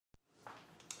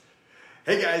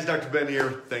Hey guys, Dr. Ben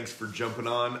here. Thanks for jumping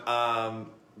on.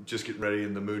 Just getting ready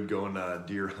in the mood going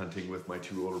deer hunting with my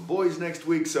two older boys next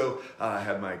week. So I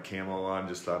had my camo on,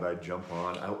 just thought I'd jump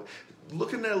on.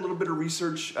 Looking at a little bit of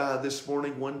research this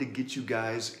morning, wanted to get you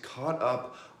guys caught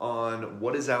up on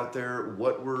what is out there,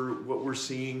 what we're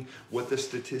seeing, what the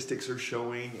statistics are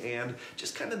showing, and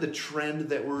just kind of the trend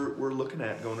that we're looking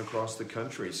at going across the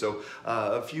country. So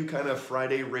a few kind of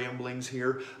Friday ramblings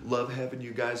here. Love having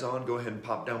you guys on. Go ahead and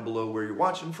pop down below where you're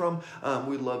watching from.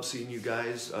 We love seeing you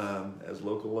guys as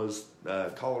local as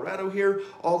Colorado here,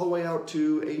 all the way out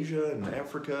to Asia and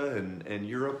Africa and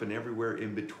Europe and everywhere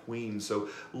in between. So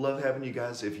love having you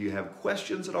guys. If you have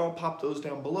questions at all, pop those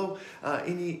down below.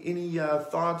 Any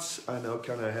thoughts? I know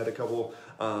kind of had a couple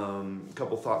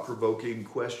thought-provoking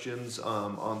questions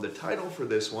on the title for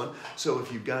this one. So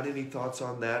if you've got any thoughts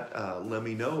on that, let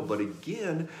me know. But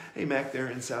again, hey Mac there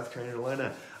in South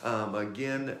Carolina,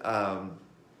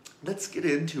 let's get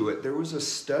into it. There was a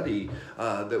study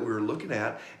that we were looking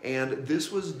at, and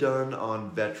this was done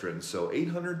on veterans. So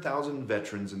 800,000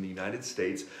 veterans in the United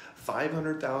States,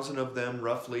 500,000 of them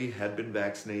roughly had been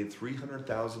vaccinated,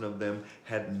 300,000 of them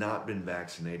had not been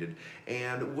vaccinated.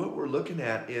 And what we're looking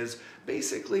at is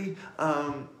basically,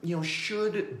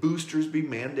 should boosters be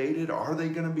mandated? Are they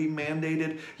going to be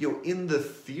mandated? In the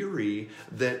theory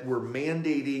that we're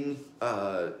mandating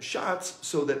shots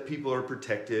so that people are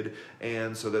protected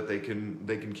and so that they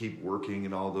can keep working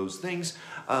and all those things.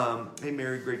 Hey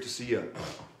Mary, great to see you.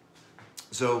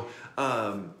 So,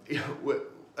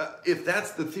 if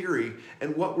that's the theory,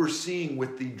 and what we're seeing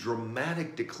with the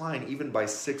dramatic decline, even by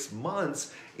 6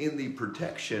 months in the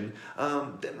protection,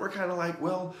 then we're kind of like,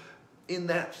 well, in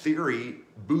that theory,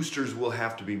 boosters will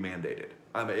have to be mandated.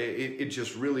 I mean, it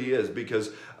just really is,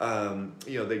 because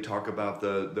they talk about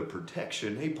the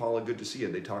protection. Hey Paula, good to see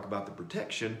you. They talk about the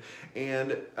protection,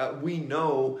 and we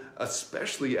know,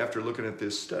 especially after looking at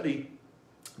this study,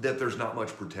 that there's not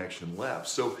much protection left.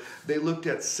 So they looked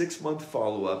at 6-month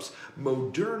follow-ups.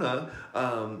 Moderna,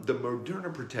 the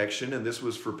Moderna protection, and this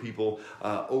was for people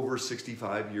over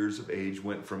 65 years of age,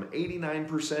 went from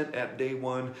 89% at day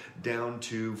 1 down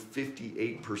to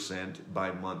 58%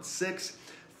 by month 6.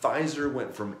 Pfizer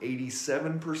went from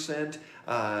 87%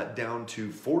 down to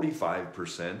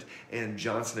 45%, and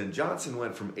Johnson & Johnson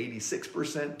went from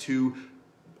 86% to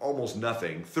almost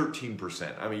nothing,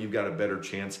 13%. I mean, you've got a better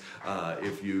chance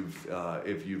if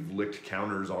you've licked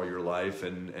counters all your life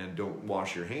and don't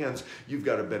wash your hands. You've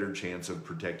got a better chance of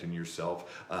protecting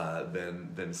yourself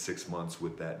than 6 months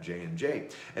with that J&J.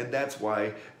 And that's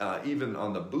why even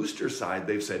on the booster side,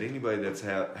 they've said anybody that's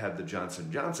had the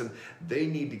Johnson & Johnson, they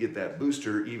need to get that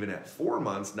booster even at 4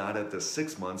 months, not at the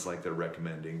 6 months like they're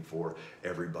recommending for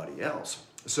everybody else.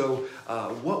 So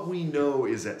what we know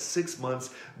is at 6 months,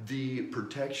 the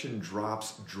protection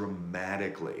drops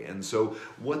dramatically. And so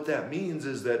what that means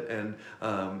is that, and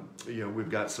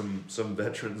we've got some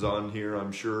veterans on here,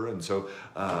 I'm sure. And so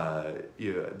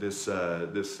this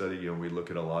study, we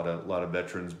look at a lot of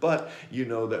veterans, but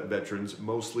that veterans,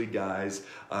 mostly guys,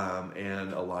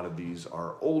 and a lot of these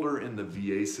are older in the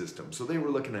VA system. So they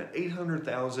were looking at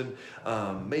 800,000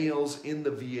 males in the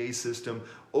VA system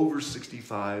over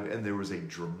 65, and there was a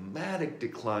dramatic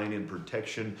decline in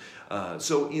protection.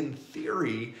 So in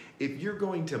theory, if you're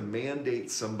going to mandate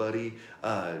somebody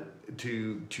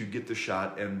to get the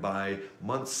shot, and by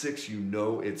month 6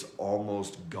 it's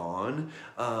almost gone,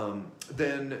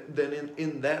 then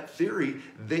in that theory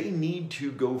they need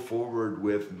to go forward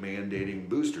with mandating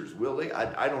boosters. Will they?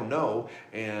 I don't know,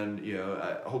 and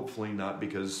hopefully not,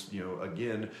 because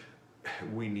again,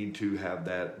 we need to have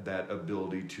that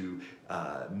ability to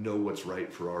know what's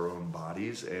right for our own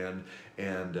bodies, and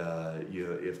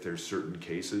if there's certain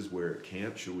cases where it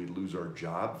can't, should we lose our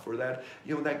job for that?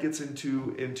 That gets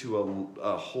into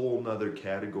a whole nother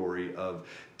category of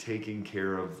taking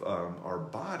care of our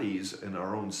bodies and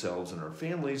our own selves and our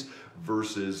families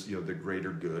versus the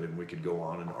greater good, and we could go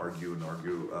on and argue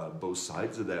both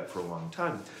sides of that for a long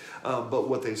time. But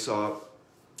what they saw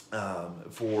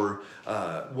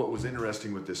what was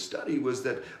interesting with this study was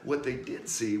that what they did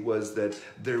see was that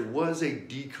there was a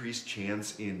decreased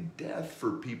chance in death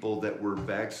for people that were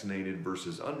vaccinated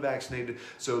versus unvaccinated.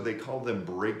 So they call them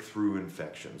breakthrough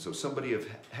infections. So somebody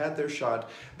had their shot,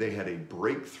 they had a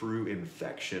breakthrough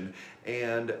infection,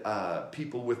 and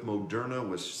people with Moderna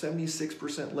was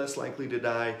 76% less likely to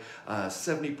die,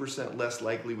 70% less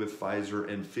likely with Pfizer,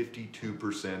 and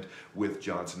 52% with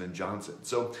Johnson & Johnson.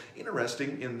 So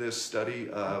interesting, in this study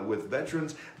with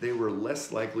veterans, they were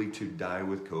less likely to die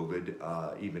with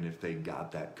COVID, even if they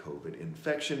got that COVID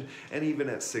infection, and even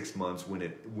at 6 months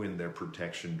when their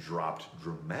protection dropped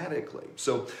dramatically.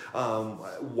 So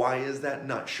why is that?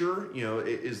 Not sure.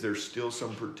 Is there still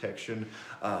some protection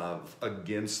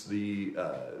against the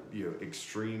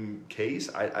extreme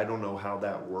case? I don't know how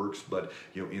that works, but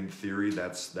in theory,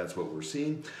 that's what we're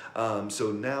seeing.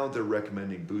 So now they're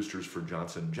recommending boosters for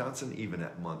Johnson & Johnson even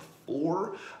at month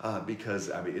 4, because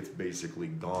it's basically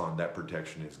gone. That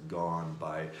protection is gone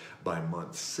by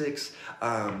month 6.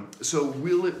 So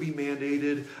will it be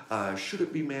mandated? Should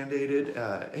it be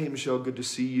mandated? Hey Michelle, good to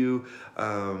see you.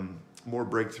 More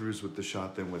breakthroughs with the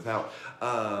shot than without.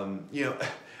 I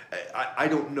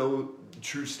don't know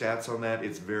true stats on that.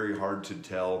 It's very hard to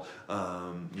tell.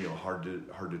 Hard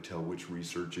to tell which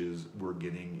research we're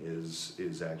getting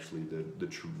is actually the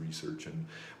true research, and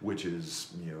which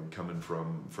is coming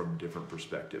from different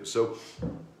perspectives. So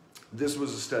this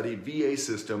was a study, VA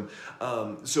system.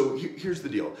 So here's the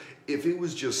deal. If it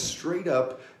was just straight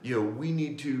up, we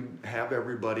need to have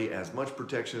everybody as much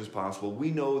protection as possible.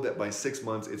 We know that by 6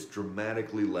 months, it's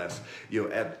dramatically less.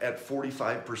 At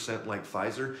 45% like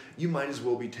Pfizer, you might as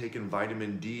well be taking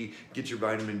vitamin D, get your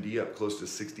vitamin D up close to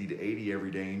 60 to 80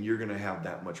 every day, and you're gonna have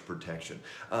that much protection.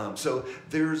 So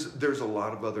there's a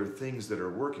lot of other things that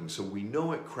are working. So we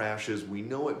know it crashes, we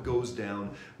know it goes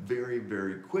down very,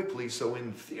 very quickly. So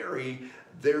in theory,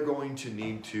 they're going to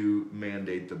need to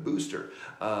mandate the booster.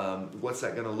 What's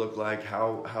that going to look like?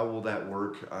 How will that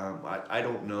work? I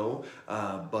don't know,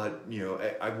 but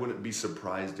I wouldn't be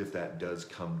surprised if that does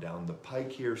come down the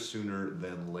pike here sooner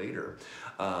than later.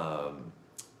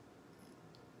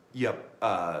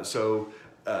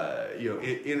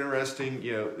 Interesting.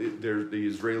 There's the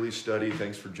Israeli study.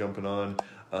 Thanks for jumping on.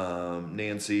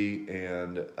 Nancy,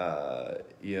 and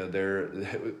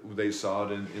they saw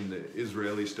it in the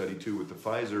Israeli study too with the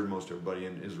Pfizer. Most everybody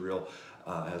in Israel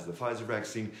has the Pfizer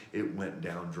vaccine. It went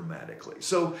down dramatically.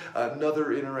 So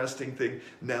another interesting thing,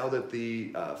 now that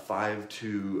the 5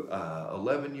 to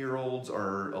 11-year-olds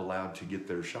are allowed to get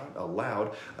their shot,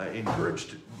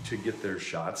 encouraged to get their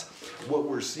shots, what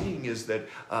we're seeing is that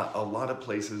a lot of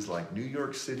places like New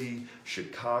York City,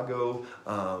 Chicago,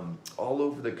 all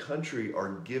over the country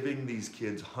are giving these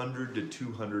kids $100 to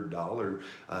 $200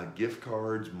 gift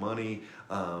cards, money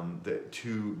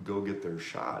to go get their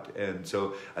shot. And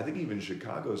so I think even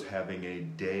Chicago's having a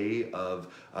day of,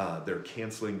 they're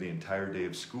canceling the entire day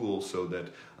of school so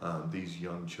that these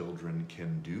young children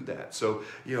can do that. So,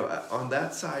 on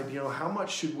that side, how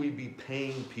much should we be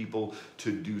paying people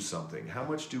to do something? How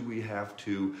much do we have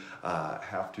to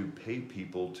pay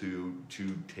people to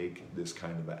take this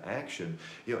kind of action?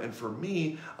 And for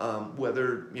me,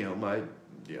 whether,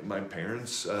 my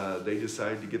parents, they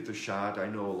decided to get the shot. I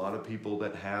know a lot of people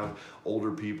that have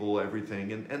older people,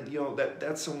 everything, and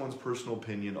that's someone's personal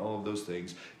opinion, all of those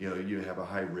things. You have a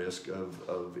high risk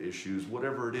of issues,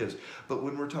 whatever it is. But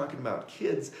when we're talking about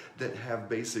kids that have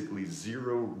basically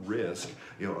zero risk,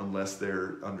 unless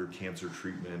they're under cancer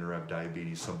treatment or have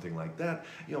diabetes, something like that,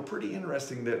 pretty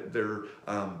interesting that they're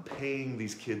paying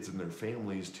these kids and their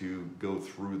families to go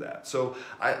through that. So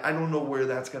I don't know where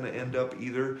that's going to end up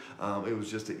either. It was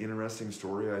just an interesting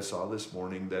story I saw this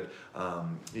morning that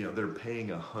they're paying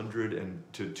 $100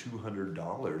 to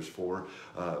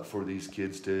 $200 for these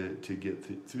kids to get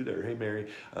through there. Hey Mary,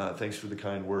 thanks for the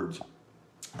kind words.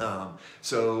 Either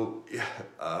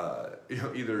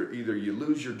you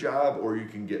lose your job or you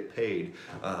can get paid.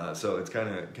 So it's kind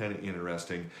of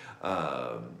interesting.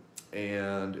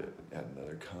 And add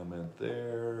another comment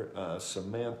there.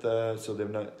 Samantha, so they've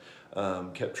not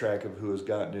kept track of who has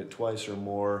gotten it twice or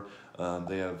more.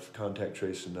 They have contact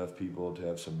traced enough people to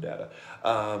have some data.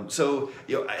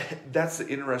 That's the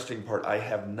interesting part. I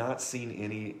have not seen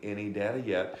any data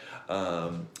yet.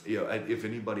 If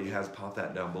anybody has, pop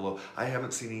that down below. I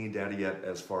haven't seen any data yet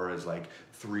as far as like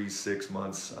 3-6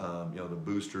 months. The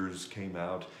boosters came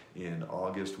out in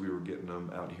August. We were getting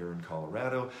them out here in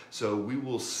Colorado. So we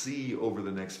will see over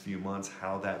the next few months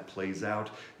how that plays out,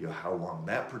 how long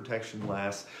that protection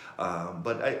lasts.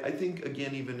 But I think,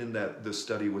 again, even in the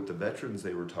study with the veterans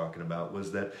they were talking about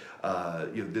was that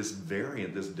this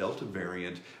variant, this Delta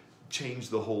variant,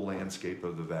 changed the whole landscape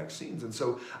of the vaccines. And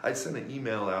so I sent an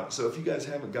email out. So if you guys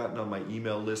haven't gotten on my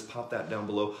email list, pop that down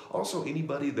below. Also,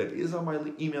 anybody that is on my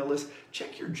email list,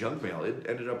 check your junk mail. It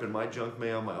ended up in my junk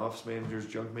mail, my office manager's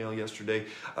junk mail yesterday.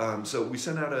 So we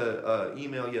sent out an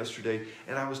email yesterday,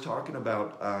 and I was talking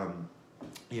about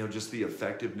just the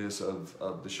effectiveness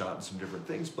of the shot and some different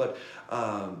things. But,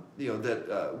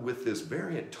 that with this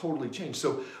variant totally changed.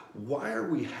 So why are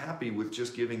we happy with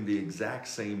just giving the exact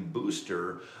same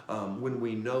booster when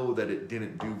we know that it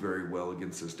didn't do very well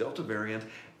against this Delta variant,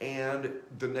 and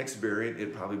the next variant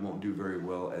it probably won't do very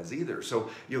well as either? So,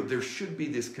 there should be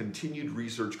this continued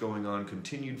research going on,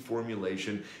 continued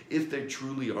formulation. If they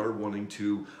truly are wanting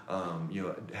to,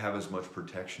 have as much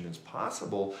protection as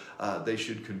possible, they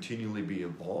should continually be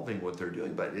evolving what they're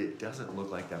doing. But it doesn't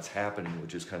look like that's happening,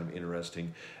 which is kind of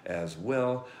interesting as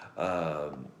well.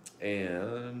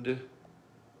 And let's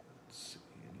see,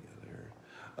 any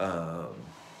other?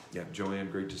 Yeah, Joanne,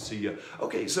 great to see you.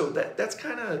 Okay, so that's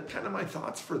kind of my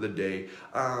thoughts for the day.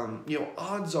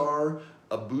 Odds are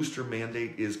a booster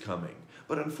mandate is coming.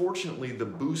 But unfortunately, the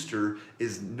booster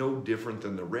is no different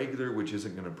than the regular, which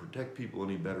isn't going to protect people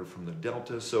any better from the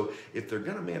Delta. So if they're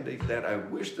going to mandate that, I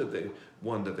wish that they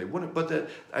wouldn't, but that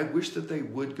I wish that they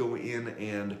would go in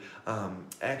and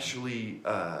actually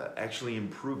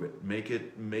improve it, make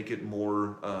it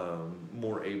more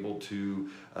able to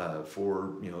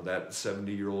for that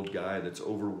 70-year-old guy that's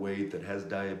overweight, that has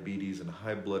diabetes and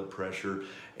high blood pressure,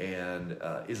 and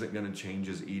isn't going to change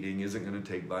his eating, isn't going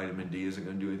to take vitamin D, isn't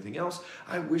going to do anything else.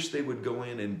 I wish they would go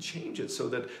in and change it so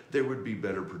that there would be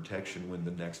better protection when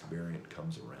the next variant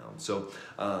comes around. So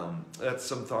that's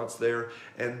some thoughts there.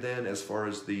 And then as far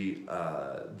as the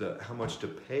how much to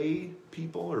pay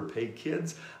people or pay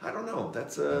kids, I don't know.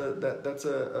 That's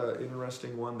a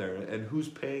interesting one there. And who's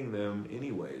paying them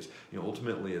anyways?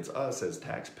 Ultimately it's us as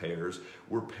taxpayers.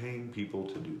 We're paying people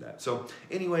to do that. So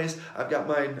anyways, I've got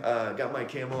my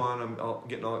camo on. I'm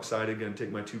getting all excited. Going to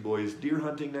take my 2 boys deer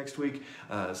hunting next week.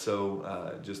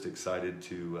 So just excited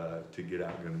to get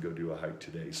out. I'm going to go do a hike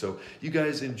today. So you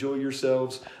guys enjoy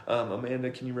yourselves. Amanda,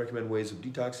 can you recommend ways of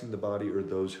detoxing the body or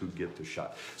those who get the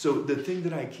shot? So the thing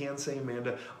that I can say,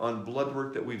 Amanda, on blood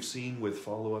work that we've seen with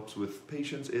follow-ups with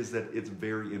patients is that it's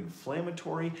very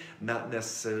inflammatory, not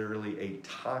necessarily a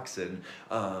toxin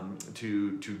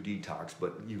to detox,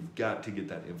 but you've got to get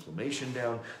that inflammation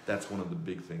down. That's one of the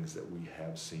big things that we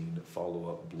have seen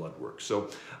follow-up blood work. So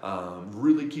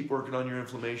really keep working on your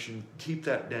inflammation, keep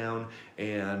that down,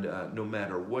 and no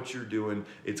matter what you're doing,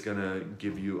 it's gonna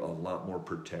give you a lot more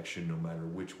protection no matter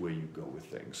which way you go with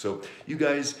things. So you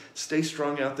guys stay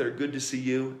strong out there. Good to see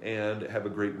you, and have a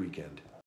great weekend.